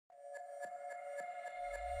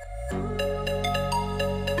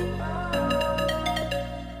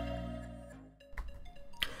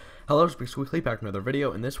Hello, it's Pse Weekly, back with another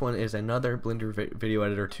video, and this one is another Blender video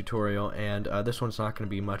editor tutorial, and this one's not going to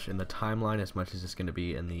be much in the timeline as much as it's going to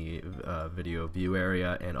be in the video view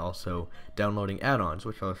area, and also downloading add-ons,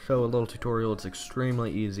 which I'll show a little tutorial. It's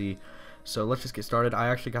extremely easy, so let's just get started. I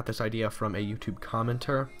actually got this idea from a YouTube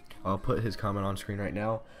commenter. I'll put his comment on screen right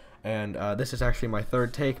now, and this is actually my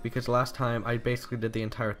third take, because last time I basically did the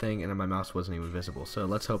entire thing and my mouse wasn't even visible. So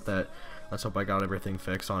let's hope I got everything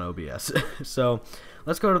fixed on OBS. So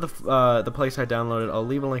let's go to the place I downloaded. I'll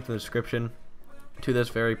leave a link in the description to this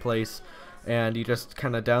very place, and you just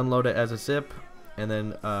kind of download it as a zip, and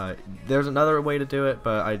then there's another way to do it,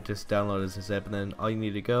 but I just download it as a zip, and then all you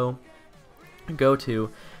need to go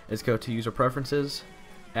to user preferences,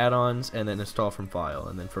 add-ons, and then install from file,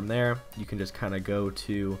 and then from there you can just kind of go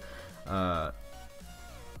to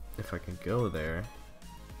if I can go there,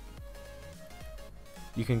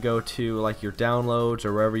 you can go to like your downloads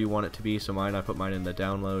or wherever you want it to be. So I put mine in the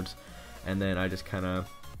downloads, and then I just kind of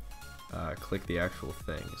click the actual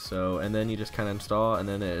thing. So and then you just kind of install, and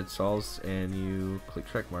then it installs, and you click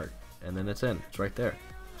check mark, and then it's in. It's right there.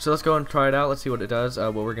 So let's go and try it out. Let's see what it does.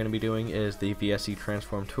 What we're going to be doing is the VSE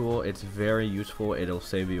Transform Tool. It's very useful. It'll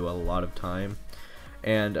save you a lot of time,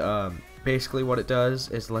 and basically what it does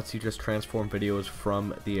is lets you just transform videos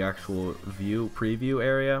from the actual preview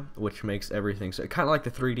area, which makes everything so kind of like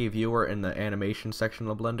the 3D viewer in the animation section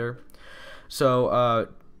of Blender. So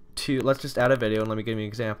let's just add a video, and let me give you an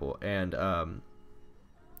example. And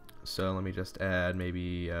so let me just add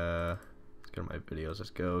maybe let's go to my videos. Let's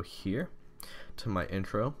go here to my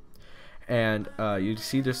intro, and you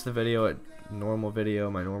see just the video, normal video,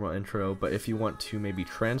 my normal intro. But if you want to maybe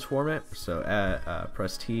transform it, so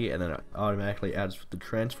press T, and then it automatically adds the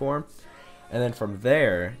transform, and then from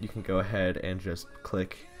there you can go ahead and just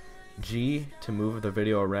click G to move the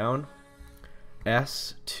video around,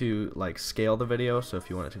 S to like scale the video, so if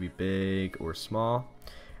you want it to be big or small,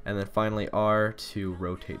 and then finally R to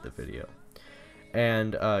rotate the video.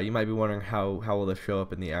 And you might be wondering how will this show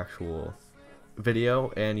up in the actual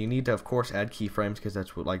video, and you need to of course add keyframes, because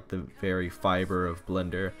that's what like the very fiber of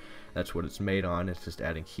Blender, that's what it's made on. It's just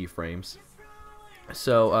adding keyframes.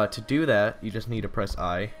 So to do that, you just need to press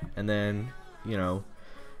I, and then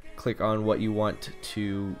click on what you want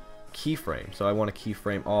to keyframe. So I want to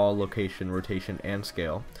keyframe all location, rotation, and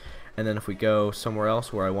scale. And then if we go somewhere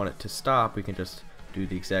else where I want it to stop, we can just do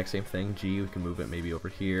the exact same thing. G, we can move it maybe over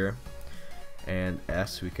here, and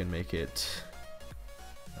S, we can make it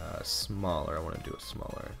smaller. I want to do it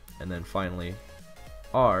smaller. And then finally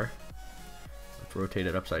R, let's rotate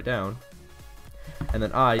it upside down, and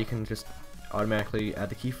then I, you can just automatically add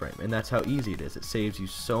the keyframe, and that's how easy it is. It saves you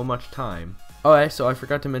so much time. Alright, so I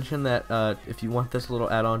forgot to mention that if you want this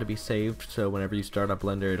little add-on to be saved, so whenever you start up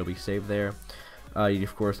Blender it'll be saved there, you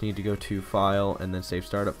of course need to go to File and then Save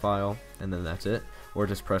Startup File, and then that's it. Or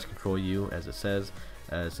just press Ctrl U as it says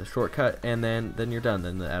as a shortcut, and then you're done.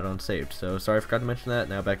 Then the add-on saved. So sorry I forgot to mention that.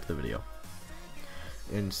 Now back to the video.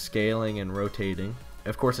 In scaling and rotating,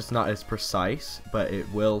 of course it's not as precise, but it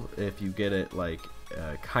will if you get it like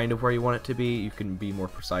kind of where you want it to be. You can be more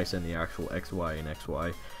precise in the actual X, Y, and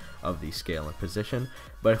XY of the scale and position.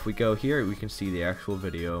 But if we go here, we can see the actual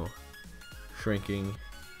video shrinking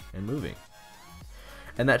and moving,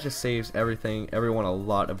 and that just saves everyone a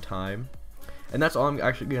lot of time. And that's all I'm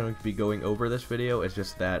actually going to be going over this video, is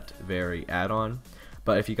just that very add-on.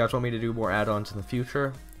 But if you guys want me to do more add-ons in the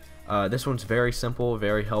future, this one's very simple,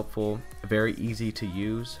 very helpful, very easy to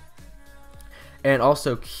use. And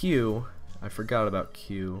also Q, I forgot about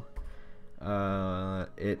Q.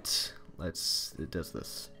 It does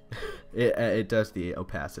this. it does the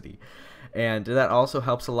opacity, and that also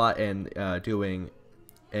helps a lot in doing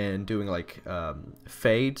like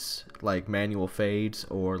fades, like manual fades,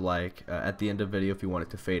 or like at the end of video if you want it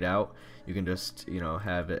to fade out, you can just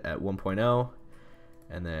have it at 1.0,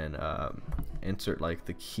 and then insert like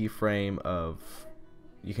the keyframe of,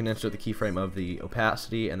 you can insert the keyframe of the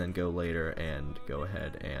opacity, and then go later and go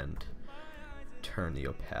ahead and turn the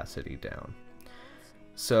opacity down.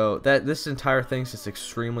 So this entire thing is just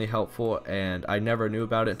extremely helpful, and I never knew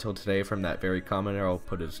about it until today from that very commenter. I'll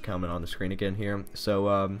put his comment on the screen again here. So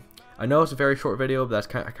I know it's a very short video, but that's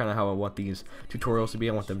kind of how I want these tutorials to be.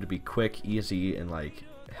 I want them to be quick, easy, and like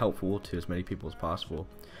helpful to as many people as possible.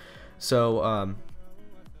 So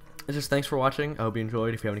just thanks for watching. I hope you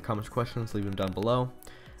enjoyed. If you have any comments or questions, leave them down below,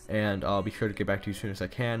 and I'll be sure to get back to you as soon as I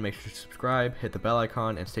can. Make sure to subscribe, hit the bell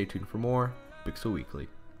icon, and stay tuned for more Pse Weekly.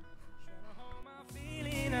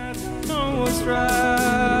 I don't know what's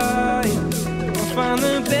right. just find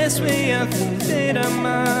the best way out the state of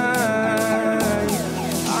mind.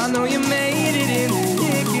 I know you